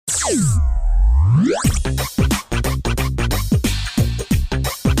Hello,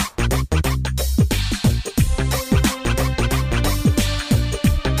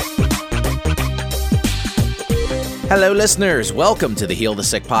 listeners. Welcome to the Heal the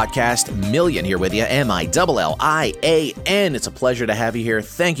Sick podcast. Millian here with you, Millian. It's a pleasure to have you here.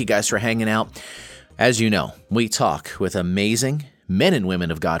 Thank you guys for hanging out. As you know, we talk with amazing men and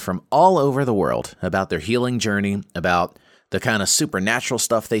women of God from all over the world about their healing journey, about the kind of supernatural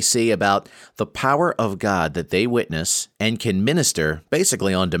stuff they see, about the power of God that they witness and can minister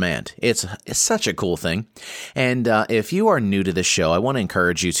basically on demand. It's such a cool thing. And if you are new to this show, I want to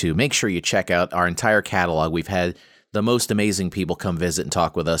encourage you to make sure you check out our entire catalog. We've had the most amazing people come visit and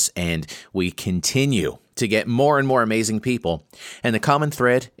talk with us, and we continue to get more and more amazing people. And the common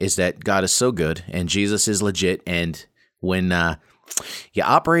thread is that God is so good and Jesus is legit, and when you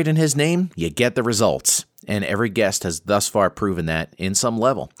operate in His name, you get the results. And every guest has thus far proven that in some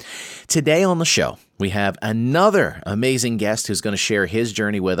level. Today on the show, we have another amazing guest who's going to share his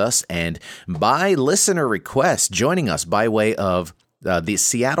journey with us, and by listener request, joining us by way of the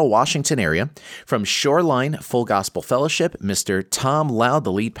Seattle, Washington area, from Shoreline Full Gospel Fellowship, Mr. Tom Loud,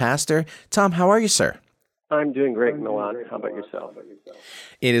 the lead pastor. Tom, how are you, sir? I'm doing great, Milan. How about yourself?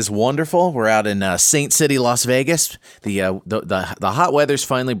 It is wonderful. We're out in Saint City, Las Vegas. The hot weather's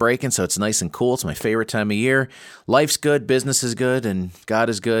finally breaking, so it's nice and cool. It's my favorite time of year. Life's good, business is good, and God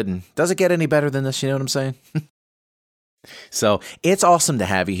is good. And does it get any better than this? You know what I'm saying? So it's awesome to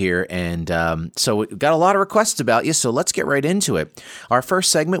have you here, and so we've got a lot of requests about you, so let's get right into it. Our first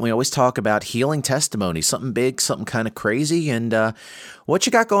segment, we always talk about healing testimony, something big, something kind of crazy, and what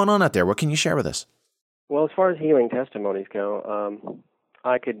you got going on out there? What can you share with us? Well, as far as healing testimonies go,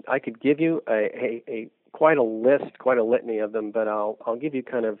 I could give you a quite a list, quite a litany of them, but I'll give you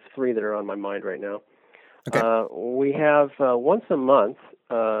kind of three that are on my mind right now. Okay. We have once a month,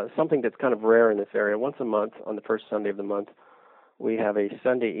 something that's kind of rare in this area. Once a month, on the first Sunday of the month, we have a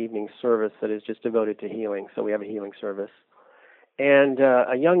Sunday evening service that is just devoted to healing. So we have a healing service. And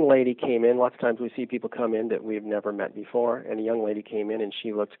a young lady came in. Lots of times we see people come in that we've never met before. And a young lady came in, and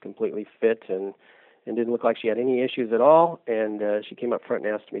she looked completely fit and didn't look like she had any issues at all. And she came up front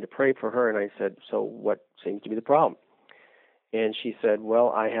and asked me to pray for her. And I said, so what seems to be the problem? And she said, well,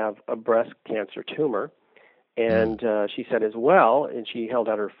 I have a breast cancer tumor. And she said as well, and she held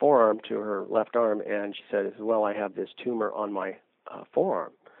out her forearm to her left arm, and she said as well, I have this tumor on my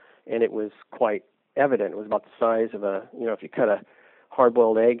forearm. And it was quite evident. It was about the size of if you cut a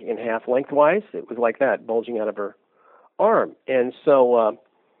hard-boiled egg in half lengthwise, it was like that, bulging out of her arm. And so,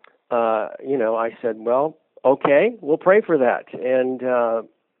 I said, well, okay, we'll pray for that. And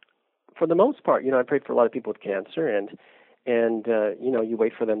for the most part, I prayed for a lot of people with cancer, and you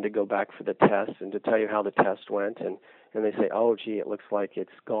wait for them to go back for the test and to tell you how the test went, and they say, oh, gee, it looks like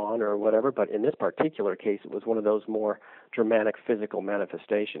it's gone or whatever. But in this particular case, it was one of those more dramatic physical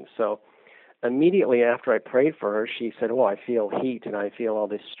manifestations. So immediately after I prayed for her, she said, oh, I feel heat and I feel all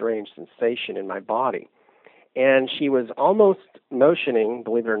this strange sensation in my body. And she was almost motioning,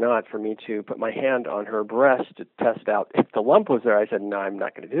 believe it or not, for me to put my hand on her breast to test out if the lump was there. I said, no, I'm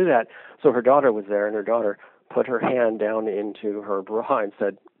not going to do that. So her daughter was there, and her daughter put her hand down into her bra and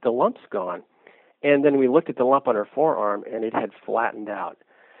said, the lump's gone. And then we looked at the lump on her forearm, and it had flattened out.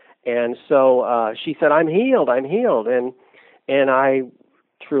 And so she said, I'm healed. And I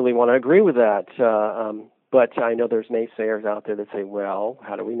truly want to agree with that. But I know there's naysayers out there that say, well,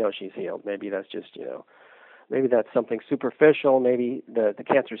 how do we know she's healed? Maybe that's just, maybe that's something superficial. Maybe the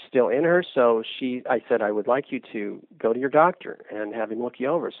cancer's still in her. So I said, I would like you to go to your doctor and have him look you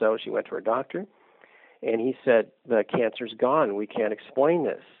over. So she went to her doctor. And he said, the cancer's gone. We can't explain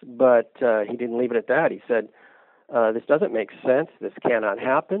this. But he didn't leave it at that. He said, this doesn't make sense. This cannot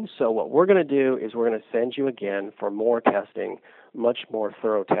happen. So what we're going to do is we're going to send you again for more testing, much more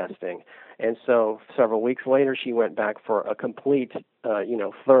thorough testing. And so several weeks later, she went back for a complete,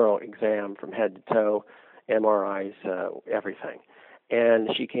 thorough exam from head to toe, MRIs, everything. And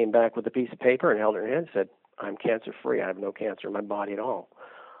she came back with a piece of paper and held her hand and said, I'm cancer-free. I have no cancer in my body at all.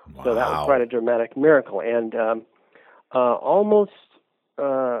 Wow. So that was quite a dramatic miracle. And almost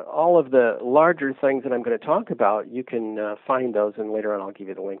all of the larger things that I'm going to talk about, you can find those, and later on I'll give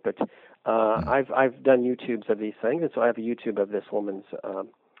you the link. But I've done YouTubes of these things, and so I have a YouTube of this woman's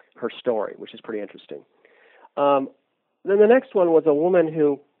her story, which is pretty interesting. Then the next one was a woman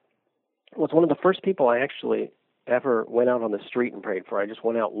who was one of the first people I actually ever went out on the street and prayed for. I just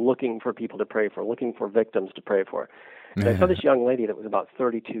went out looking for people to pray for, looking for victims to pray for. And I saw this young lady that was about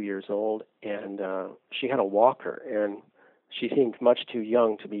 32 years old, and she had a walker, and she seemed much too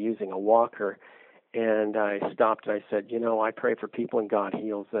young to be using a walker. And I stopped and I said, I pray for people and God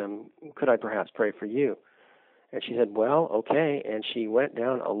heals them. Could I perhaps pray for you? And she said, well, okay. And she went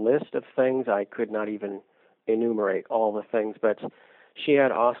down a list of things. I could not even enumerate all the things, but she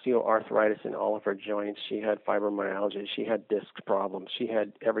had osteoarthritis in all of her joints. She had fibromyalgia. She had disc problems. She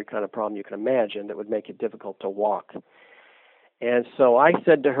had every kind of problem you can imagine that would make it difficult to walk. And so I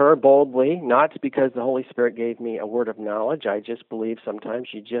said to her boldly, not because the Holy Spirit gave me a word of knowledge, I just believe sometimes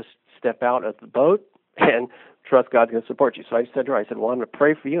you just step out of the boat and trust God's going to support you. So I said to her, I said, well, I'm going to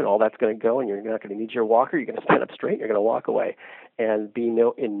pray for you, and all that's going to go, and you're not going to need your walker. You're going to stand up straight, and you're going to walk away and be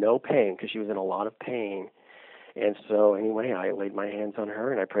in no pain, because she was in a lot of pain. And so anyway, I laid my hands on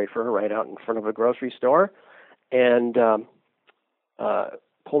her, and I prayed for her right out in front of a grocery store, and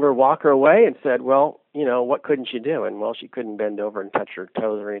pulled her walker away and said, well, what couldn't you do? And, well, she couldn't bend over and touch her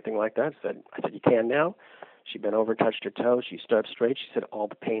toes or anything like that. I said, you can now. She bent over, touched her toes. She stood up straight. She said, all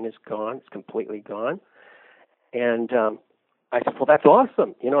the pain is gone. It's completely gone. And I said, well, that's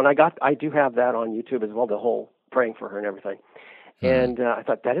awesome. And I do have that on YouTube as well, the whole praying for her and everything. And I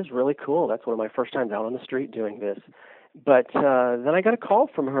thought, that is really cool. That's one of my first times out on the street doing this. But then I got a call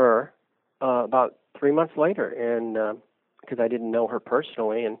from her about 3 months later, and because I didn't know her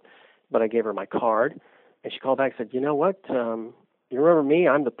personally, but I gave her my card, and she called back and said, you know what, you remember me?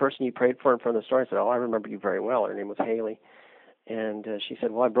 I'm the person you prayed for in front of the store. I said, oh, I remember you very well. Her name was Haley. And she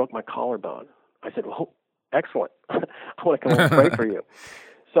said, well, I broke my collarbone. I said, well, excellent. I want to come over and pray for you.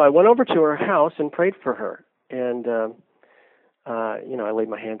 So I went over to her house and prayed for her. And, I laid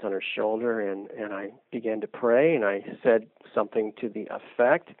my hands on her shoulder, and I began to pray, and I said something to the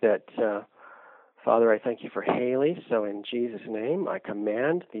effect that, Father, I thank you for Haley. So in Jesus' name, I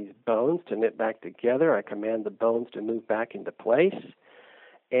command these bones to knit back together. I command the bones to move back into place.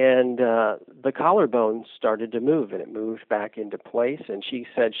 And the collarbone started to move, and it moved back into place. And she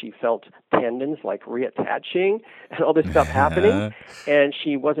said she felt tendons like reattaching and all this stuff happening. And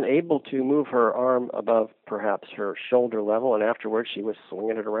she wasn't able to move her arm above perhaps her shoulder level. And afterwards, she was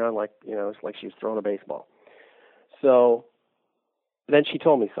swinging it around like, it's like she was throwing a baseball. So then she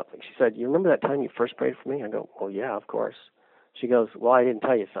told me something. She said, you remember that time you first prayed for me? I go, well, yeah, of course. She goes, well, I didn't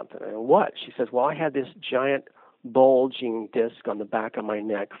tell you something. I go, what? She says, well, I had this giant bulging disc on the back of my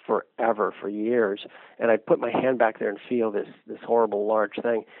neck forever, for years, and I'd put my hand back there and feel this horrible large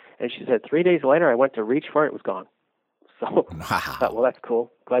thing. And she said 3 days later, I went to reach for it, it was gone. So I thought, well, that's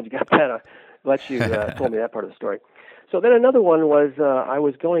cool. Glad you got that. Glad you told me that part of the story. So then another one was I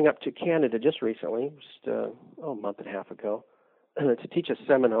was going up to Canada just recently, a month and a half ago, to teach a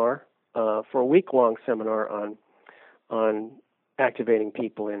seminar for a week-long seminar on activating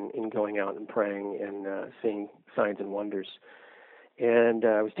people in going out and praying and seeing signs and wonders. And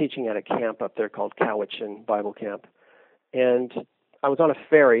I was teaching at a camp up there called Cowichan Bible Camp. And I was on a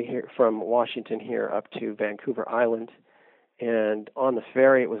ferry here from Washington here up to Vancouver Island. And on the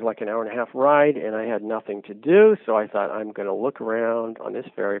ferry, it was like an hour and a half ride, and I had nothing to do. So I thought, I'm going to look around on this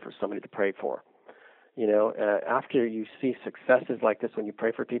ferry for somebody to pray for. After you see successes like this, when you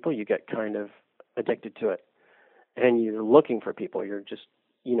pray for people, you get kind of addicted to it. And you're looking for people. You're just,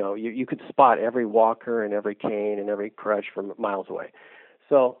 you could spot every walker and every cane and every crutch from miles away.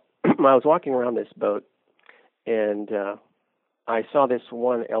 So I was walking around this boat, and I saw this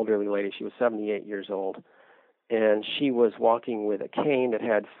one elderly lady. She was 78 years old, and she was walking with a cane that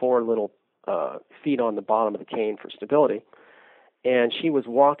had 4 little feet on the bottom of the cane for stability. And she was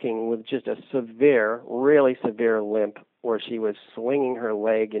walking with just a severe, really severe limp, where she was swinging her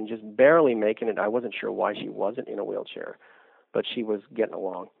leg and just barely making it. I wasn't sure why she wasn't in a wheelchair, but she was getting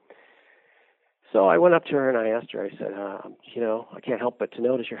along. So I went up to her and I asked her, I said, I can't help but to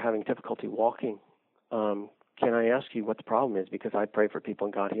notice you're having difficulty walking. Can I ask you what the problem is? Because I pray for people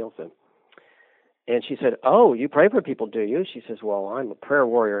and God heals them. And she said, oh, you pray for people, do you? She says, well, I'm a prayer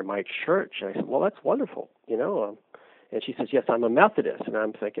warrior in my church. And I said, well, that's wonderful, And she says, yes, I'm a Methodist. And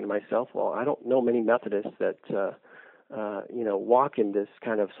I'm thinking to myself, well, I don't know many Methodists that walk in this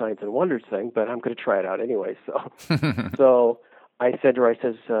kind of signs and wonders thing, but I'm going to try it out anyway. So I said to her,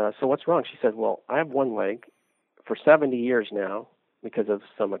 so what's wrong? She said, well, I have one leg for 70 years now because of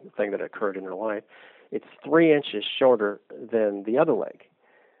something that occurred in her life. It's 3 inches shorter than the other leg.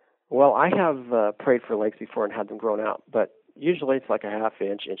 Well, I have prayed for legs before and had them grown out, but usually it's like a half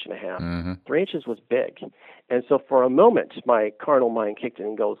inch, inch and a half. 3 inches was big. And so for a moment, my carnal mind kicked in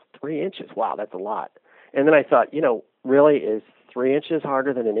and goes, 3 inches? Wow, that's a lot. And then I thought, really, is 3 inches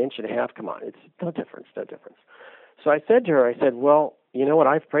harder than an inch and a half? Come on, it's no difference. So I said to her, well, you know what?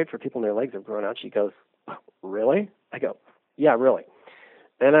 I've prayed for people and their legs have grown out. She goes, really? I go, yeah, really.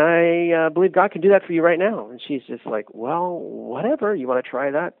 And I believe God can do that for you right now. And she's just like, well, whatever. You want to try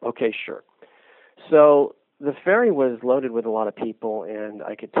that? Okay, sure. So the ferry was loaded with a lot of people, and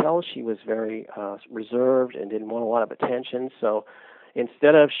I could tell she was very reserved and didn't want a lot of attention. So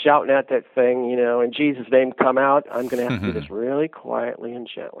instead of shouting at that thing, in Jesus' name, come out, I'm going to have to do this really quietly and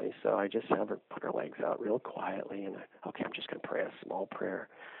gently. So I just have her put her legs out real quietly, and I'm just going to pray a small prayer.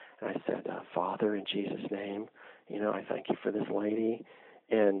 And I said, Father, in Jesus' name, I thank you for this lady.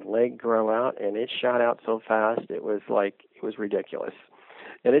 And leg grow out, and it shot out so fast, it was ridiculous.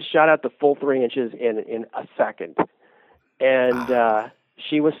 And it shot out the full 3 inches in a second. And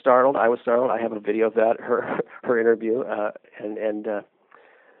she was startled. I was startled. I have a video of that, her interview.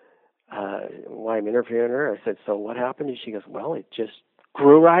 While I'm interviewing her, I said, so what happened? And she goes, well, it just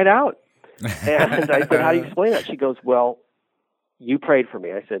grew right out. And I said, how do you explain that? She goes, well, you prayed for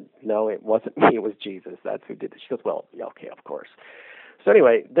me. I said, no, it wasn't me. It was Jesus. That's who did it. She goes, well, yeah, okay, of course. So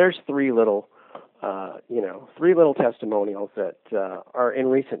anyway, there's three little testimonials that are in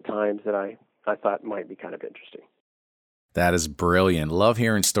recent times that I thought might be kind of interesting. That is brilliant. Love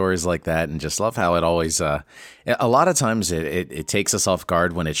hearing stories like that, and just love how it always, a lot of times it takes us off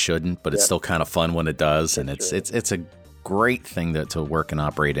guard when it shouldn't, but it's still kind of fun when it does, and it's a great thing to work and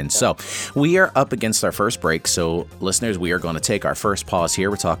operate in. So we are up against our first break. So listeners, we are going to take our first pause here.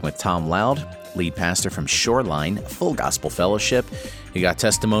 We're talking with Tom Loud, lead pastor from Shoreline Full Gospel Fellowship. You got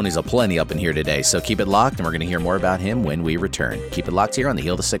testimonies aplenty up in here today. So keep it locked, and we're going to hear more about him when we return. Keep it locked here on the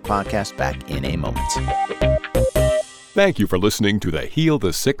Heal the Sick podcast. Back in a moment. Thank you for listening to the Heal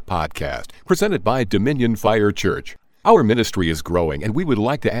the Sick podcast, presented by Dominion Fire Church. Our ministry is growing, and we would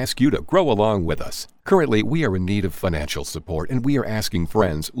like to ask you to grow along with us. Currently, we are in need of financial support, and we are asking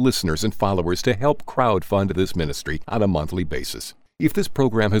friends, listeners, and followers to help crowdfund this ministry on a monthly basis. If this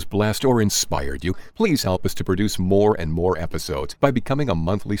program has blessed or inspired you, please help us to produce more and more episodes by becoming a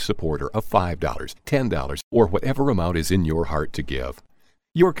monthly supporter of $5, $10, or whatever amount is in your heart to give.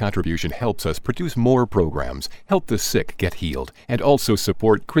 Your contribution helps us produce more programs, help the sick get healed, and also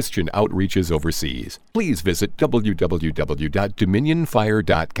support Christian outreaches overseas. Please visit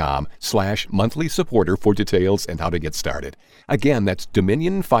www.dominionfire.com/monthly supporter for details and how to get started. Again, that's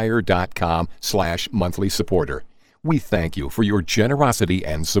dominionfire.com/monthly supporter. We thank you for your generosity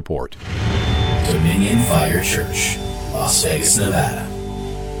and support. Dominion Fire Church, Las Vegas, Nevada.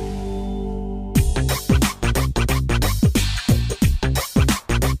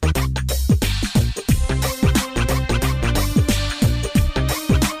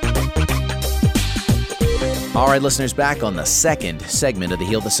 All right, listeners, back on the second segment of the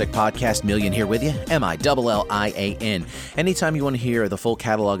Heal the Sick podcast. Millian here with you, MILLIAN. Anytime you want to hear the full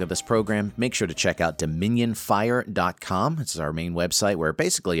catalog of this program, make sure to check out dominionfire.com. It's our main website where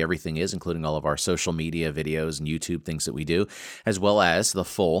basically everything is, including all of our social media videos and YouTube things that we do, as well as the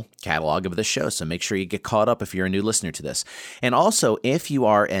full catalog of the show. So make sure you get caught up if you're a new listener to this. And also, if you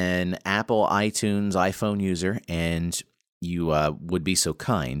are an Apple, iTunes, iPhone user, and you would be so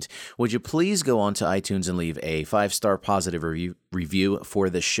kind, would you please go on to iTunes and leave a 5-star positive review for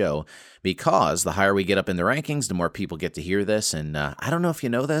this show? Because the higher we get up in the rankings, the more people get to hear this. And I don't know if you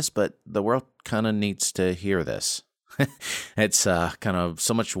know this, but the world kind of needs to hear this. It's kind of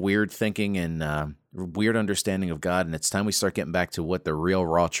so much weird thinking and weird understanding of God, and it's time we start getting back to what the real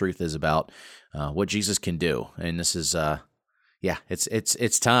raw truth is about what Jesus can do. And this is,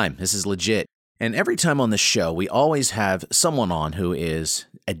 it's time. This is legit. And every time on this show, we always have someone on who is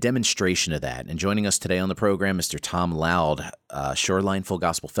a demonstration of that. And joining us today on the program, Mr. Tom Loud, Shoreline Full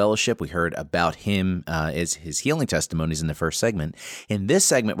Gospel Fellowship. We heard about him, his healing testimonies in the first segment. In this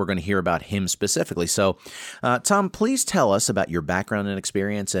segment, we're going to hear about him specifically. So, Tom, please tell us about your background and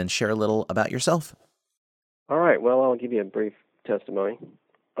experience and share a little about yourself. All right. Well, I'll give you a brief testimony.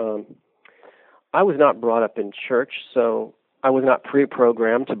 I was not brought up in church, so I was not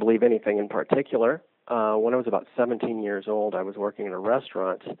pre-programmed to believe anything in particular. When I was about 17 years old, I was working in a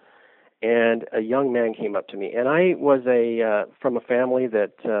restaurant, and a young man came up to me. And I was from a family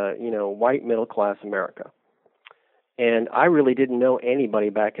that, white middle-class America. And I really didn't know anybody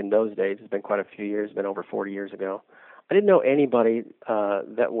back in those days. It's been quite a few years, been over 40 years ago. I didn't know anybody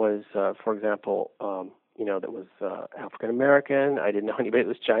that was, for example, that was African-American. I didn't know anybody that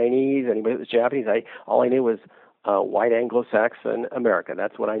was Chinese, anybody that was Japanese. All I knew was white Anglo-Saxon America.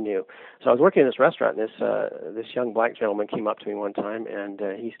 That's what I knew. So I was working in this restaurant, and this young black gentleman came up to me one time, and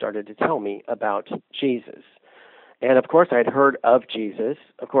he started to tell me about Jesus. And, of course, I had heard of Jesus.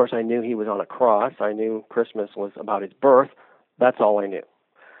 Of course, I knew he was on a cross. I knew Christmas was about his birth. That's all I knew.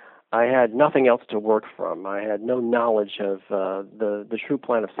 I had nothing else to work from. I had no knowledge of the true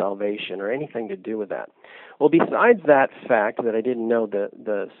plan of salvation or anything to do with that. Well, besides that fact that I didn't know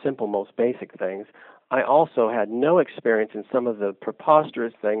the simple, most basic things, I also had no experience in some of the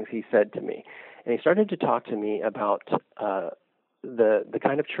preposterous things he said to me. And he started to talk to me about the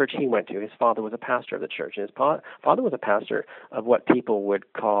kind of church he went to. His father was a pastor of the church, and his father was a pastor of what people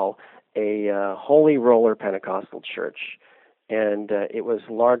would call a holy roller Pentecostal church. And it was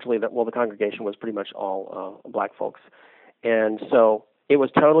largely the congregation was pretty much all black folks. And so it was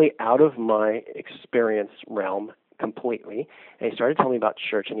totally out of my experience realm completely. And he started telling me about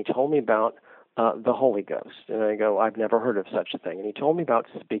church, and he told me about the Holy Ghost. And I go, I've never heard of such a thing. And he told me about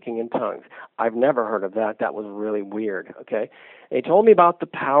speaking in tongues. I've never heard of that. That was really weird, okay? And he told me about the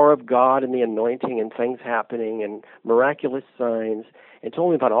power of God and the anointing and things happening and miraculous signs, and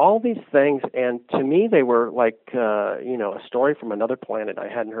told me about all these things. And to me, they were like, a story from another planet. I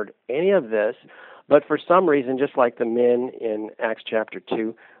hadn't heard any of this. But for some reason, just like the men in Acts chapter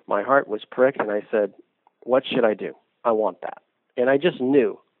 2, my heart was pricked, and I said, what should I do? I want that. And I just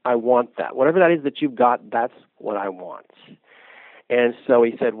knew, I want that. Whatever that is that you've got, that's what I want. And so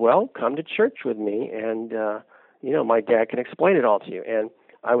he said, well, come to church with me, and, my dad can explain it all to you. And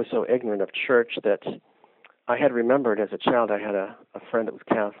I was so ignorant of church that I had remembered as a child, I had a friend that was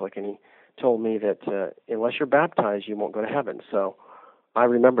Catholic, and he told me that unless you're baptized, you won't go to heaven. So I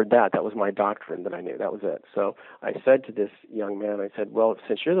remembered that. That was my doctrine that I knew. That was it. So I said to this young man, I said, well,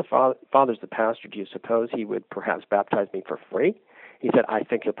 since you're the father's the pastor, do you suppose he would perhaps baptize me for free? He said, I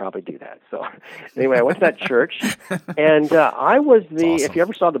think he'll probably do that. So anyway, I went to that church, and I was awesome. If you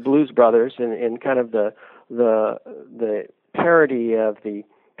ever saw the Blues Brothers in kind of the parody of the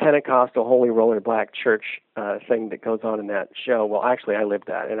Pentecostal Holy Roller Black Church thing that goes on in that show, well, actually, I lived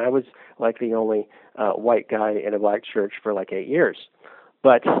that, and I was like the only white guy in a black church for like 8 years.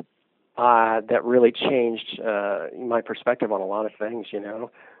 But that really changed my perspective on a lot of things,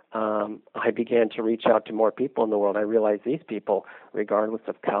 I began to reach out to more people in the world. I realized these people, regardless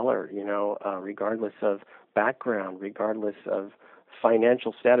of color, regardless of background, regardless of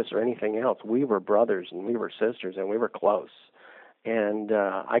financial status or anything else, we were brothers and we were sisters and we were close. And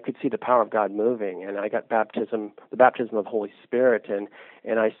I could see the power of God moving, and I got the baptism of the Holy Spirit,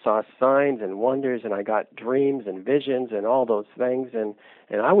 and I saw signs and wonders, and I got dreams and visions and all those things, and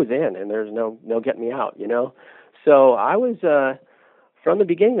I was in, and there's no getting me out, So I was, from the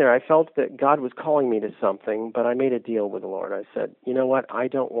beginning there, I felt that God was calling me to something, but I made a deal with the Lord. I said, you know what, I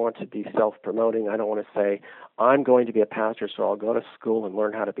don't want to be self-promoting. I don't want to say, I'm going to be a pastor, so I'll go to school and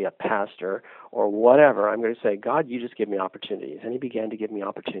learn how to be a pastor or whatever. I'm going to say, God, you just give me opportunities. And he began to give me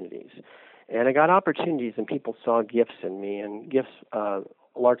opportunities. And I got opportunities, and people saw gifts in me, and gifts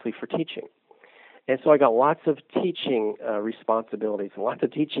largely for teaching. And so I got lots of teaching responsibilities, and lots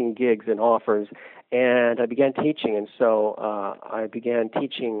of teaching gigs and offers, and I began teaching. And so I began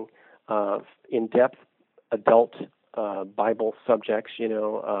teaching in-depth adult Bible subjects,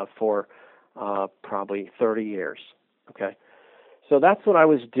 for probably 30 years. Okay, so that's what I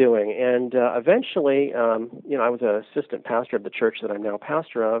was doing. And eventually, I was an assistant pastor of the church that I'm now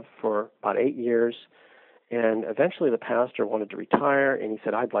pastor of for about 8 years. And eventually the pastor wanted to retire, and he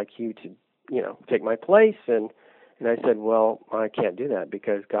said, I'd like you to take my place. And I said, well, I can't do that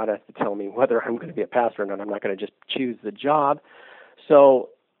because God has to tell me whether I'm going to be a pastor or not. I'm not going to just choose the job. So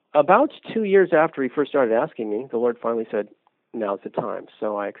about 2 years after he first started asking me, the Lord finally said, now's the time.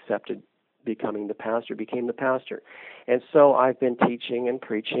 So I accepted became the pastor. And so I've been teaching and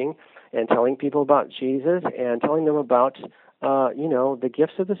preaching and telling people about Jesus and telling them about the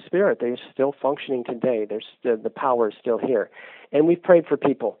gifts of the Spirit. They're still functioning today. The power is still here. And we've prayed for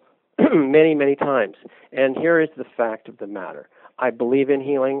people many, many times. And here is the fact of the matter. I believe in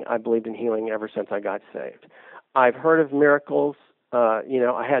healing. I believed in healing ever since I got saved. I've heard of miracles. I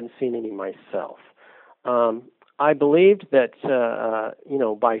hadn't seen any myself. I believed that,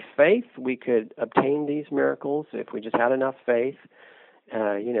 by faith we could obtain these miracles if we just had enough faith,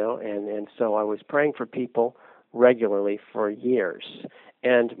 and so I was praying for people regularly for years.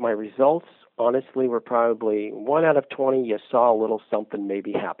 And my results, honestly, were probably 1 out of 20. You saw a little something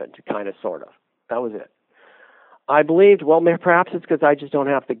maybe happened, kind of, sort of. That was it. I believed, well, perhaps it's because I just don't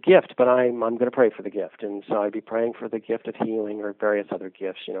have the gift, but I'm going to pray for the gift. And so I'd be praying for the gift of healing or various other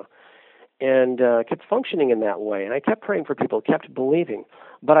gifts, and kept functioning in that way. And I kept praying for people, kept believing,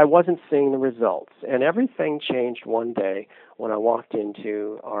 but I wasn't seeing the results. And everything changed one day when I walked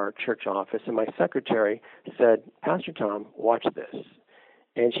into our church office, and my secretary said, Pastor Tom, watch this.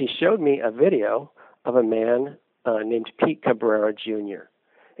 And she showed me a video of a man named Pete Cabrera, Jr.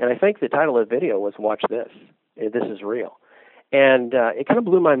 And I think the title of the video was Watch This. This is real. And it kind of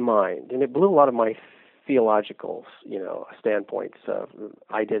blew my mind, and it blew a lot of my theological, standpoints,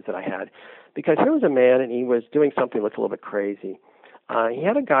 ideas that I had. Because here was a man, and he was doing something that looked a little bit crazy. he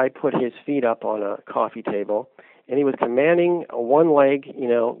had a guy put his feet up on a coffee table, and he was commanding one leg,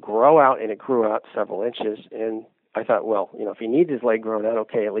 grow out, and it grew out several inches. And I thought, well, if he needs his leg grown out,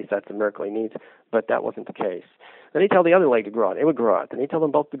 okay, at least that's the miracle he needs. But that wasn't the case. Then he'd tell the other leg to grow out. It would grow out. Then he'd tell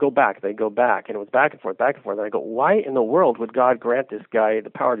them both to go back. They'd go back. And it was back and forth, back and forth. And I go, why in the world would God grant this guy the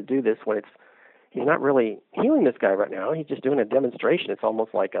power to do this when he's not really healing this guy right now? He's just doing a demonstration. It's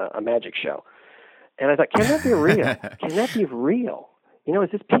almost like a magic show. And I thought, can that be real? Can that be real?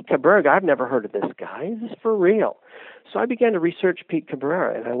 Is this Pete Cabrera? I've never heard of this guy. Is this for real? So I began to research Pete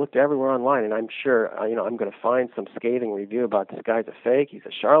Cabrera, and I looked everywhere online, and I'm sure, I'm going to find some scathing review about this guy's a fake, he's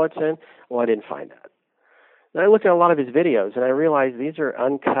a charlatan. Well, I didn't find that. Then I looked at a lot of his videos, and I realized these are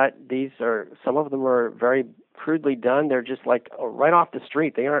uncut. Some of them are very crudely done. They're just like right off the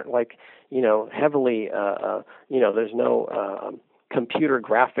street. They aren't like, heavily, there's no computer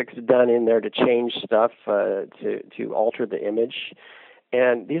graphics done in there to change stuff, to alter the image.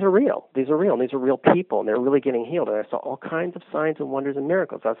 And these are real. These are real. And these are real people, and they're really getting healed. And I saw all kinds of signs and wonders and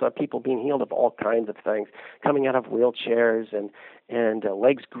miracles. I saw people being healed of all kinds of things, coming out of wheelchairs and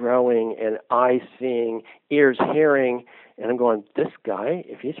legs growing and eyes seeing, ears hearing. And I'm going, this guy,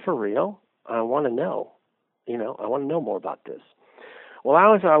 if he's for real, I want to know. I want to know more about this. Well,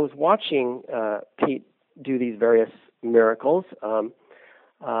 as I was watching Pete do these various miracles,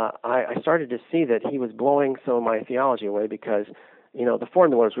 I started to see that he was blowing some of my theology away because the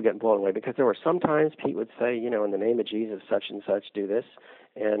formulas were getting blown away, because there were sometimes Pete would say, in the name of Jesus, such and such, do this.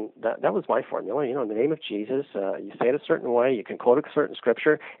 And that was my formula. In the name of Jesus, you say it a certain way, you can quote a certain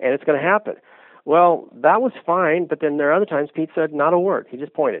scripture, and it's going to happen. Well, that was fine, but then there are other times Pete said not a word. He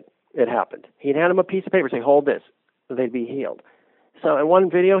just pointed. It happened. He'd hand him a piece of paper, say, hold this. They'd be healed. So in one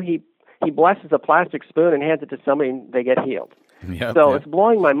video, he blesses a plastic spoon and hands it to somebody, and they get healed. It's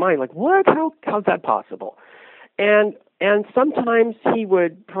blowing my mind. Like, what? How's that possible? And sometimes he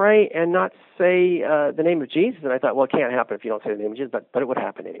would pray and not say the name of Jesus, and I thought, well, it can't happen if you don't say the name of Jesus, but it would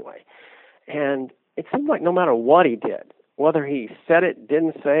happen anyway. And it seemed like no matter what he did, whether he said it,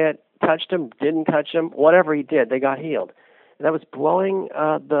 didn't say it, touched him, didn't touch him, whatever he did, they got healed. And that was blowing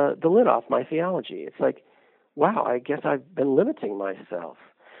the lid off my theology. It's like, wow, I guess I've been limiting myself.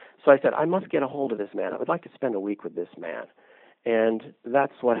 So I said, I must get a hold of this man. I would like to spend a week with this man. And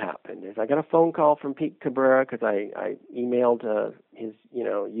that's what happened. Is I got a phone call from Pete Cabrera because I emailed his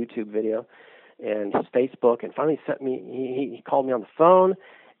YouTube video and his Facebook, and finally he called me on the phone,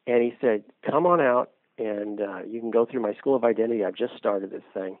 and he said, come on out and you can go through my School of Identity. I've just started this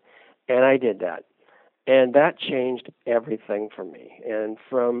thing. And I did that. And that changed everything for me. And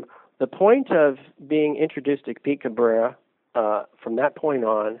from the point of being introduced to Pete Cabrera, from that point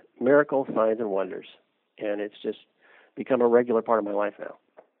on, miracles, signs, and wonders. And it's just become a regular part of my life now.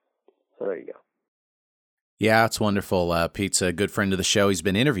 So there you go. Yeah, it's wonderful. Pete's a good friend of the show. He's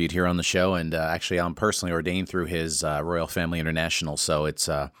been interviewed here on the show, and actually I'm personally ordained through his Royal Family International. So it's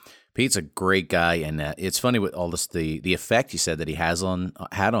Pete's a great guy, and it's funny with all this. The effect he said that he had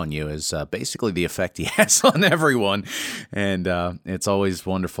on you is basically the effect he has on everyone, and it's always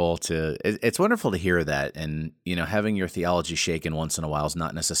wonderful it's wonderful to hear that. And having your theology shaken once in a while is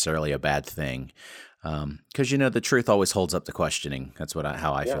not necessarily a bad thing. Because the truth always holds up to questioning. That's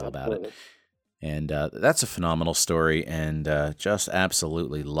how I feel about it. And that's a phenomenal story, and just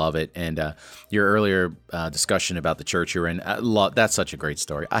absolutely love it. And your earlier discussion about the church you're in, that's such a great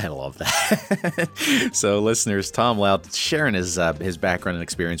story. I love that. So listeners, Tom Loud sharing his background and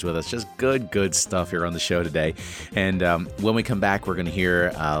experience with us. Just good stuff here on the show today. And when we come back, we're going to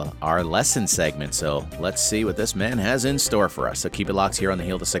hear our lesson segment. So let's see what this man has in store for us. So keep it locked here on the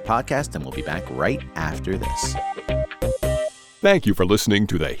Heal the Sick podcast, and we'll be back right after this. Thank you for listening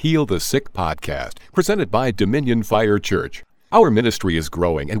to the Heal the Sick podcast, presented by Dominion Fire Church. Our ministry is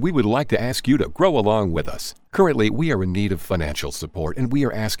growing, and we would like to ask you to grow along with us. Currently, we are in need of financial support, and we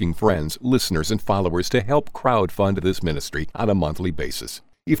are asking friends, listeners, and followers to help crowdfund this ministry on a monthly basis.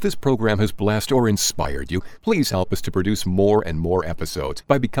 If this program has blessed or inspired you, please help us to produce more and more episodes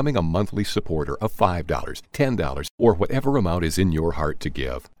by becoming a monthly supporter of $5, $10, or whatever amount is in your heart to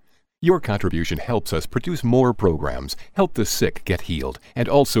give. Your contribution helps us produce more programs, help the sick get healed, and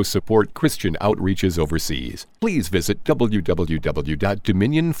also support Christian outreaches overseas. Please visit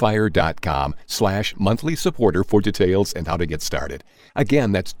www.dominionfire.com/monthly supporter for details and how to get started.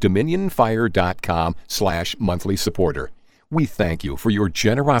 Again, that's dominionfire.com/monthly supporter. We thank you for your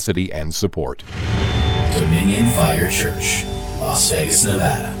generosity and support. Dominion Fire Church, Las Vegas,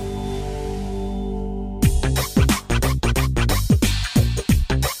 Nevada.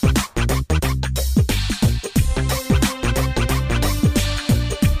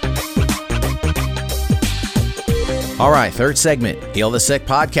 All right, third segment, Heal the Sick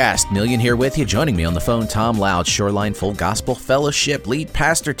podcast. Million here with you. Joining me on the phone, Tom Loud, Shoreline Full Gospel Fellowship lead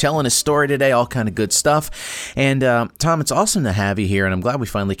pastor, telling his story today, all kind of good stuff. And Tom, it's awesome to have you here, and I'm glad we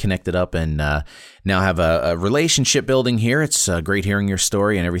finally connected up and now have a relationship building here. It's great hearing your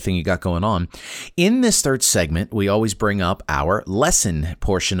story and everything you got going on. In this third segment, we always bring up our lesson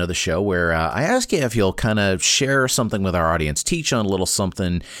portion of the show where I ask you if you'll kind of share something with our audience, teach on a little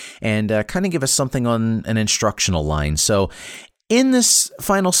something, and kind of give us something on an instructional line. So in this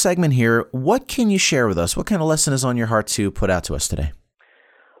final segment here, what can you share with us? What kind of lesson is on your heart to put out to us today?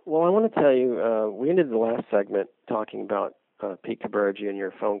 Well, I want to tell you, we ended the last segment talking about Pete Cabrera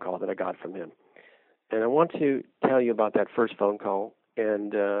Jr. phone call that I got from him. And I want to tell you about that first phone call,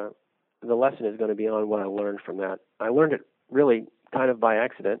 and the lesson is going to be on what I learned from that. I learned it really kind of by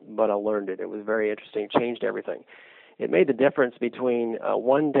accident, but I learned it. It was very interesting, changed everything. It made the difference between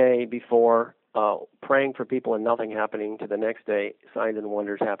one day before praying for people and nothing happening to the next day, signs and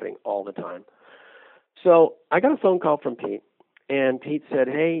wonders happening all the time. So I got a phone call from Pete, and Pete said,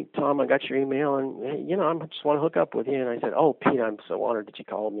 "Hey, Tom, I got your email, and hey, I just want to hook up with you." And I said, "Oh, Pete, I'm so honored that you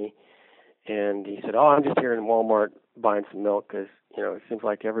called me." And he said, "Oh, I'm just here in Walmart buying some milk because, it seems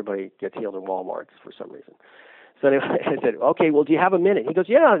like everybody gets healed in Walmarts for some reason." So anyway, I said, "Okay, well, do you have a minute?" He goes,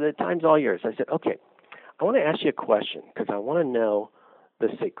 "Yeah, the time's all yours." I said, "Okay, I want to ask you a question because I want to know the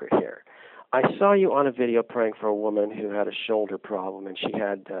secret here. I saw you on a video praying for a woman who had a shoulder problem, and she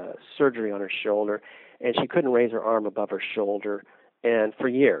had surgery on her shoulder, and she couldn't raise her arm above her shoulder and for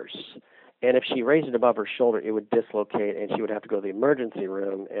years. And if she raised it above her shoulder, it would dislocate, and she would have to go to the emergency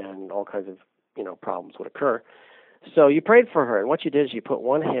room, and all kinds of, problems would occur. So you prayed for her, and what you did is you put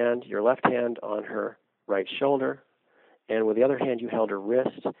one hand, your left hand, on her right shoulder, and with the other hand you held her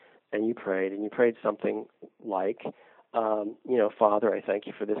wrist, and you prayed something like, Father, I thank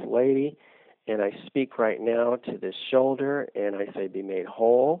you for this lady, and I speak right now to this shoulder, and I say, be made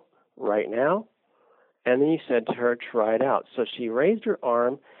whole right now. And then you said to her, try it out. So she raised her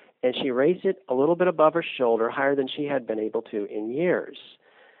arm, and she raised it a little bit above her shoulder, higher than she had been able to in years.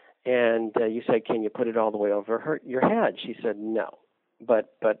 And you said, can you put it all the way over your head? She said, no.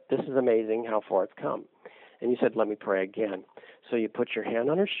 But this is amazing how far it's come. And you said, let me pray again. So you put your hand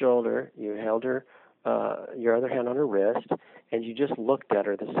on her shoulder, you held her, your other hand on her wrist, and you just looked at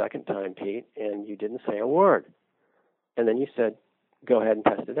her the second time, Pete, and you didn't say a word. And then you said, go ahead and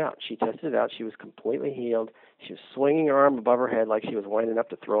test it out. She tested it out. She was completely healed. She was swinging her arm above her head like she was winding up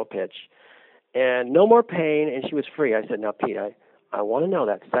to throw a pitch. And no more pain, and she was free. I said, now, Pete, I want to know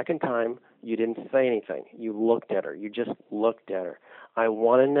that second time you didn't say anything. You looked at her. You just looked at her. I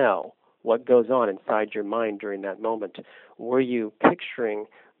want to know what goes on inside your mind during that moment. Were you picturing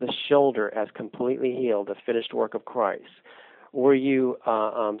the shoulder as completely healed, the finished work of Christ? Were you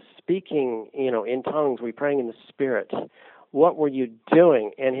speaking, in tongues? Were you praying in the Spirit? What were you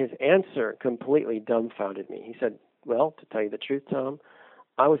doing? And his answer completely dumbfounded me. He said, well, to tell you the truth, Tom,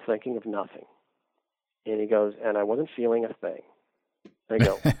 I was thinking of nothing. And he goes, and I wasn't feeling a thing. And I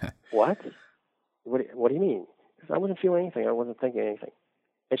go, what? What do you mean? Because I wasn't feeling anything. I wasn't thinking anything.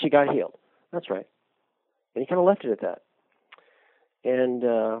 And she got healed. That's right. And he kind of left it at that. And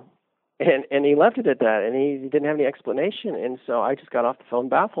he left it at that, and he didn't have any explanation. And so I just got off the phone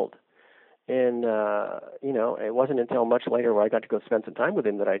baffled. And, it wasn't until much later where I got to go spend some time with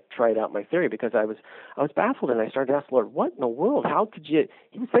him that I tried out my theory, because I was baffled, and I started to ask the Lord, what in the world? How could you?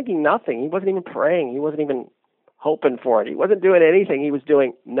 He was thinking nothing. He wasn't even praying. He wasn't even hoping for it. He wasn't doing anything. He was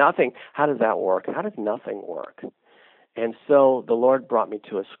doing nothing. How does that work? How does nothing work? And so the Lord brought me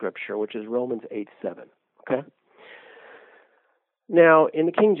to a scripture, which is Romans 8:7. Okay? Now, in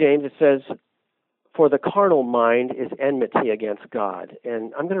the King James, it says, for the carnal mind is enmity against God.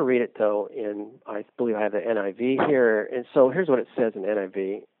 And I'm going to read it, though, I believe I have the NIV here. And so here's what it says in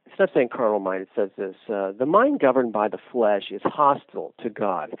NIV. It's not saying carnal mind. It says this, the mind governed by the flesh is hostile to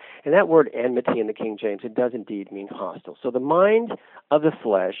God. And that word enmity in the King James, it does indeed mean hostile. So the mind of the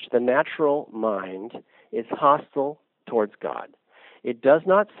flesh, the natural mind, is hostile towards God. It does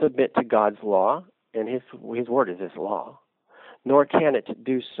not submit to God's law, and his word is his law, nor can it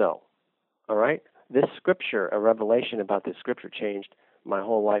do so. All right? This scripture, a revelation about this scripture, changed my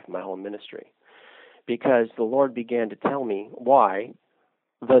whole life, my whole ministry, because the Lord began to tell me why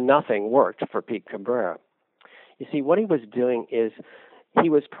the nothing worked for Pete Cabrera. You see, what he was doing is he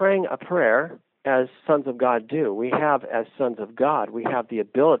was praying a prayer as sons of God do. We have, as sons of God, we have the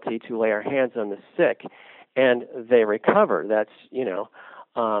ability to lay our hands on the sick and they recover. That's,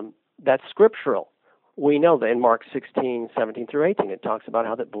 that's scriptural. we know that in Mark 16:17 through 18, it talks about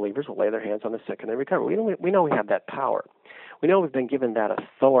how that believers will lay their hands on the sick and they recover. We know we have that power. We know we've been given that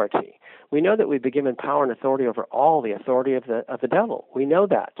authority. We know that we've been given power and authority over all the authority of the devil. We know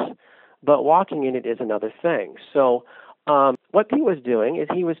that. But walking in it is another thing. So what he was doing is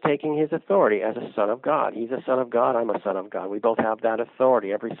he was taking his authority as a son of God. He's a son of God. I'm a son of God. We both have that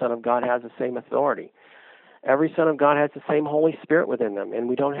authority. Every son of God has the same authority. Every son of God has the same Holy Spirit within them, and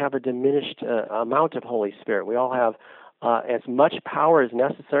we don't have a diminished amount of Holy Spirit. We all have as much power as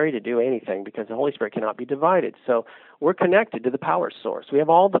necessary to do anything because the Holy Spirit cannot be divided. So we're connected to the power source. We have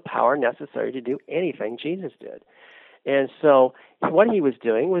all the power necessary to do anything Jesus did. And so what he was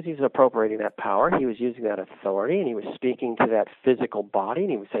doing was he was appropriating that power. He was using that authority, and he was speaking to that physical body,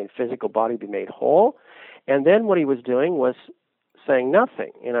 and he was saying, physical body be made whole. And then what he was doing was saying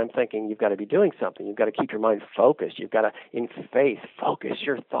nothing. And I'm thinking, you've got to be doing something. You've got to keep your mind focused. You've got to, in faith, focus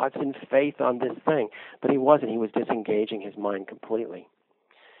your thoughts in faith on this thing. But he wasn't. He was disengaging his mind completely.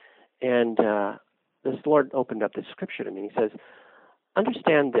 And this Lord opened up the scripture to me. He says,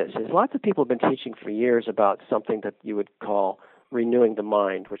 understand this. There's lots of people have been teaching for years about something that you would call renewing the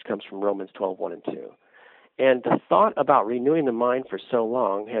mind, which comes from Romans 12:1 and 2. And the thought about renewing the mind for so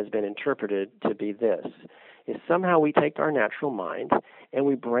long has been interpreted to be this, is somehow we take our natural mind and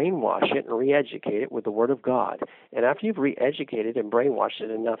we brainwash it and re-educate it with the Word of God. And after you've re-educated and brainwashed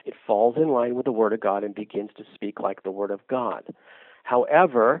it enough, it falls in line with the Word of God and begins to speak like the Word of God.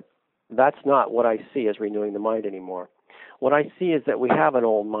 However, that's not what I see as renewing the mind anymore. What I see is that we have an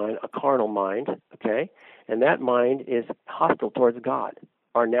old mind, a carnal mind, okay? And that mind is hostile towards God.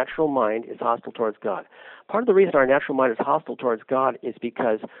 Our natural mind is hostile towards God. Part of the reason our natural mind is hostile towards God is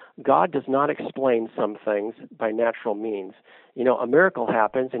because God does not explain some things by natural means. You know, a miracle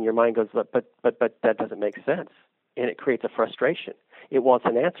happens and your mind goes, but that doesn't make sense. And it creates a frustration. It wants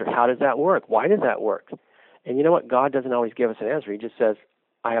an answer. How does that work? Why does that work? And you know what? God doesn't always give us an answer. He just says,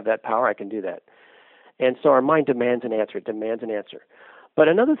 I have that power, I can do that. And so our mind demands an answer. It demands an answer. But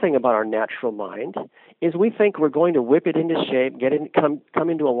another thing about our natural mind is we think we're going to whip it into shape, come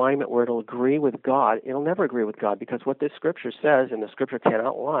into alignment where it'll agree with God. It'll never agree with God because what this scripture says, and the scripture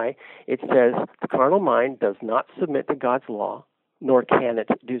cannot lie, it says the carnal mind does not submit to God's law, nor can it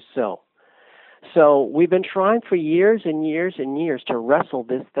do so. So we've been trying for years and years and years to wrestle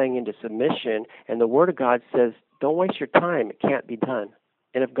this thing into submission, and the Word of God says, don't waste your time. It can't be done.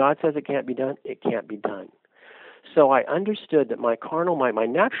 And if God says it can't be done, it can't be done. So I understood that my carnal mind, my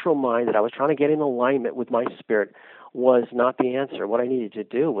natural mind that I was trying to get in alignment with my spirit was not the answer. What I needed to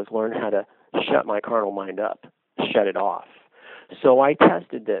do was learn how to shut my carnal mind up, shut it off. So I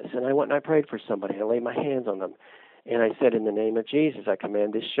tested this, and I went and I prayed for somebody. I laid my hands on them, and I said, in the name of Jesus, I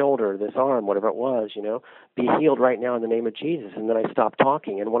command this shoulder, this arm, whatever it was, be healed right now in the name of Jesus. And then I stopped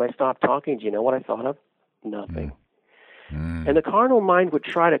talking. And when I stopped talking, do you know what I thought of? Nothing. And the carnal mind would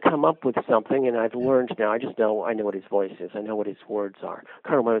try to come up with something, and I've learned now, I know what his voice is. I know what his words are.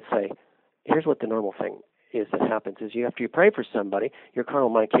 Carnal mind would say, here's what the normal thing is that happens, is after you pray for somebody, your carnal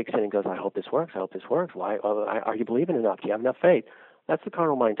mind kicks in and goes, I hope this works, I hope this works. Why? Are you believing enough? Do you have enough faith? That's the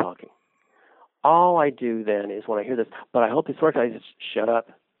carnal mind talking. All I do then is when I hear this, but I hope this works, I just shut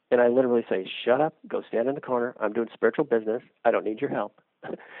up. And I literally say, shut up, go stand in the corner. I'm doing spiritual business. I don't need your help.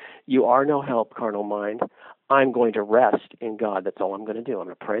 You are no help, carnal mind. I'm going to rest in God. That's all I'm going to do. I'm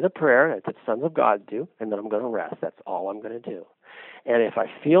going to pray the prayer that the sons of God do, and then I'm going to rest. That's all I'm going to do. And if I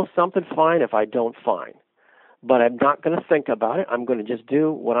feel something, fine. If I don't, fine. But I'm not going to think about it. I'm going to just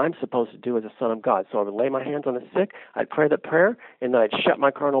do what I'm supposed to do as a son of God. So I would lay my hands on the sick, I'd pray the prayer, and then I'd shut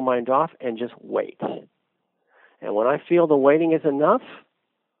my carnal mind off and just wait. And when I feel the waiting is enough,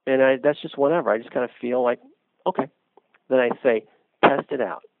 and that's just whenever, I just kind of feel like, okay. Then I say, test it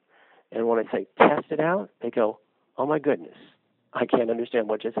out. And when I say test it out, they go, oh my goodness, I can't understand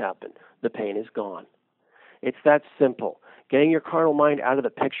what just happened. The pain is gone. It's that simple. Getting your carnal mind out of the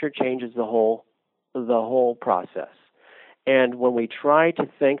picture changes the whole process. And when we try to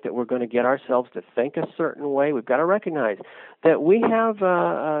think that we're going to get ourselves to think a certain way, we've got to recognize that we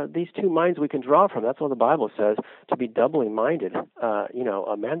have these two minds we can draw from. That's what the Bible says, to be doubly minded. A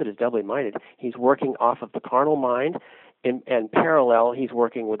man that is doubly minded, he's working off of the carnal mind, and parallel, he's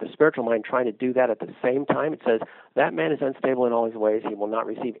working with the spiritual mind, trying to do that at the same time. It says, that man is unstable in all his ways. He will not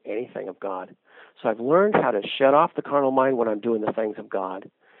receive anything of God. So I've learned how to shut off the carnal mind when I'm doing the things of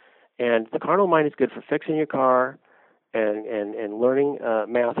God. And the carnal mind is good for fixing your car and learning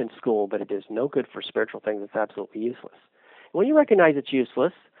math in school, but it is no good for spiritual things. It's absolutely useless. When you recognize it's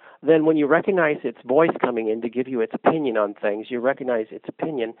useless, then when you recognize its voice coming in to give you its opinion on things, you recognize its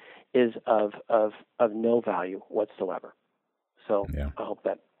opinion is of no value whatsoever. So yeah. I hope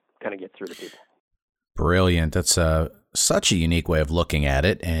that kind of gets through to people. Brilliant. That's such a unique way of looking at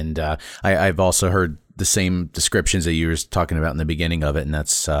it. And I've also heard the same descriptions that you were talking about in the beginning of it. And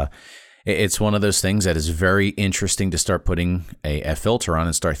that's it's one of those things that is very interesting to start putting a filter on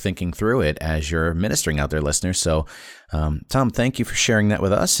and start thinking through it as you're ministering out there, listeners. So, Tom, thank you for sharing that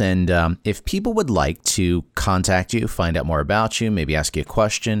with us. And if people would like to contact you, find out more about you, maybe ask you a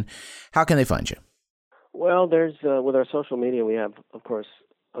question, how can they find you? Well, there's with our social media, we have, of course,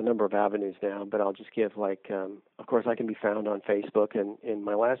 a number of avenues now, but I'll just give of course, I can be found on Facebook, and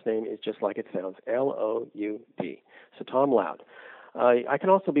my last name is just like it sounds, Loud. So Tom Loud. I can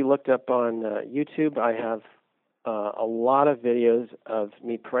also be looked up on YouTube. I have a lot of videos of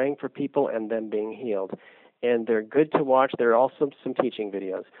me praying for people and them being healed, and they're good to watch. There are also some teaching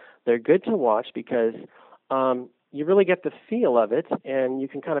videos. They're good to watch because you really get the feel of it, and you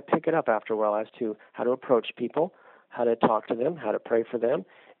can kind of pick it up after a while as to how to approach people, how to talk to them, how to pray for them.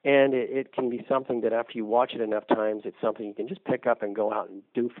 And it can be something that after you watch it enough times, it's something you can just pick up and go out and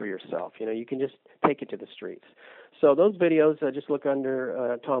do for yourself. You can just take it to the streets. So those videos, just look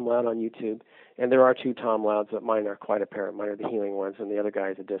under Tom Loud on YouTube. And there are 2 Tom Louds, but mine are quite apparent. Mine are the healing ones, and the other guy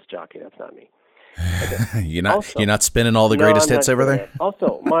is a disc jockey. That's not me. Okay. You're not spinning all the greatest hits over there?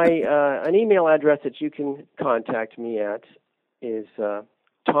 Also, my an email address that you can contact me at is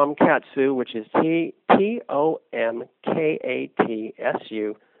Tomkatsu, which is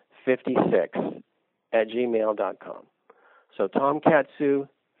TOMKATSU 56 @gmail.com. So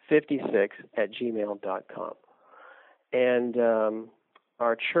Tomkatsu56 @gmail.com. And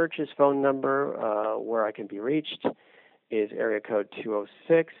our church's phone number, where I can be reached, is area code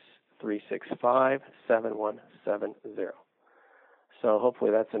 206-365-7170. So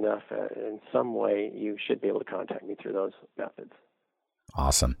hopefully that's enough. In some way, you should be able to contact me through those methods.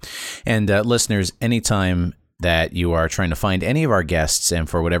 Awesome. And listeners, anytime that you are trying to find any of our guests and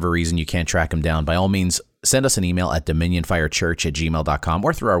for whatever reason you can't track them down, by all means, send us an email at dominionfirechurch@gmail.com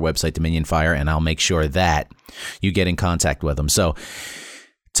or through our website, Dominion Fire, and I'll make sure that you get in contact with them. So,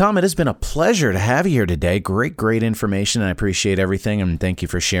 Tom, it has been a pleasure to have you here today. Great information. I appreciate everything, and thank you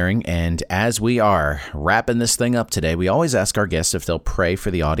for sharing. And as we are wrapping this thing up today, we always ask our guests if they'll pray for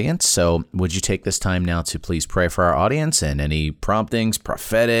the audience. So would you take this time now to please pray for our audience, and any promptings,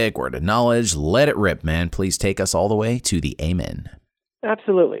 prophetic, word of knowledge, let it rip, man. Please take us all the way to the amen.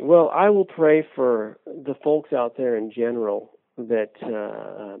 Absolutely. Well, I will pray for the folks out there in general that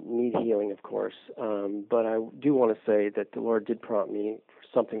need healing, of course. But I do want to say that the Lord did prompt me for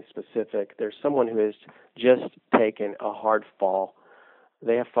something specific. There's someone who has just taken a hard fall.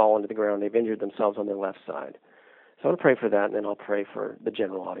 They have fallen to the ground. They've injured themselves on their left side. So I want to pray for that, and then I'll pray for the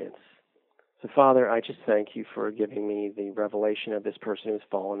general audience. So, Father, I just thank you for giving me the revelation of this person who has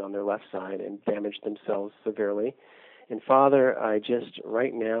fallen on their left side and damaged themselves severely. And Father,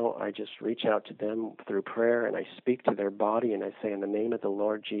 right now, I just reach out to them through prayer, and I speak to their body, and I say, in the name of the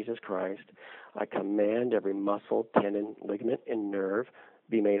Lord Jesus Christ, I command every muscle, tendon, ligament, and nerve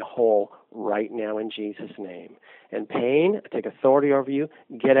be made whole right now in Jesus' name. And pain, I take authority over you.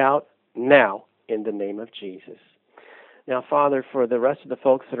 Get out now in the name of Jesus. Now, Father, for the rest of the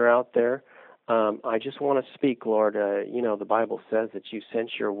folks that are out there, I just want to speak, Lord. The Bible says that you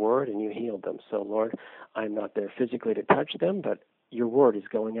sent your word and you healed them. So, Lord, I'm not there physically to touch them, but your word is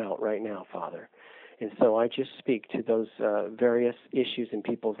going out right now, Father. And so I just speak to those various issues in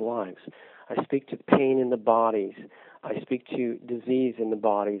people's lives. I speak to pain in the bodies. I speak to disease in the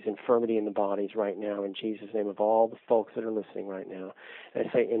bodies, infirmity in the bodies right now, in Jesus' name, of all the folks that are listening right now. And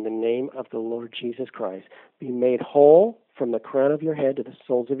I say, in the name of the Lord Jesus Christ, be made whole from the crown of your head to the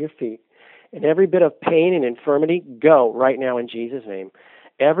soles of your feet. And every bit of pain and infirmity, go right now in Jesus' name.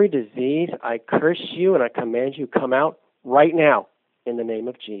 Every disease, I curse you and I command you, come out right now in the name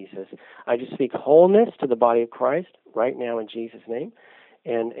of Jesus. I just speak wholeness to the body of Christ right now in Jesus' name.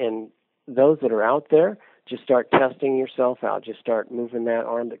 And those that are out there, just start testing yourself out. Just start moving that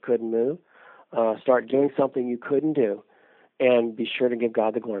arm that couldn't move. Start doing something you couldn't do. And be sure to give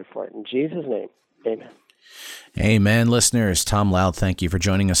God the glory for it. In Jesus' name, amen. Amen, listeners. Tom Loud, thank you for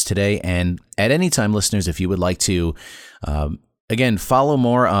joining us today. And at any time, listeners, if you would like to, again, follow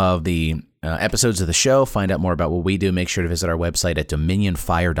more of the episodes of the show, find out more about what we do, make sure to visit our website at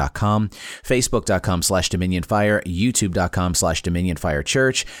dominionfire.com, facebook.com/dominionfire,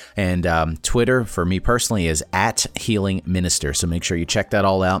 youtube.com/dominionfirechurch, and Twitter, for me personally, is @healingminister. So make sure you check that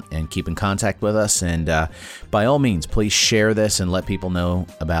all out and keep in contact with us. And by all means, please share this and let people know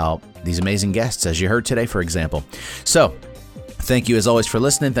about these amazing guests, as you heard today, for example. So, thank you as always for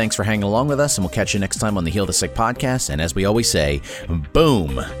listening. Thanks for hanging along with us, and we'll catch you next time on the Heal the Sick podcast. And as we always say,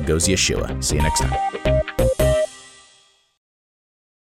 boom goes Yeshua. See you next time.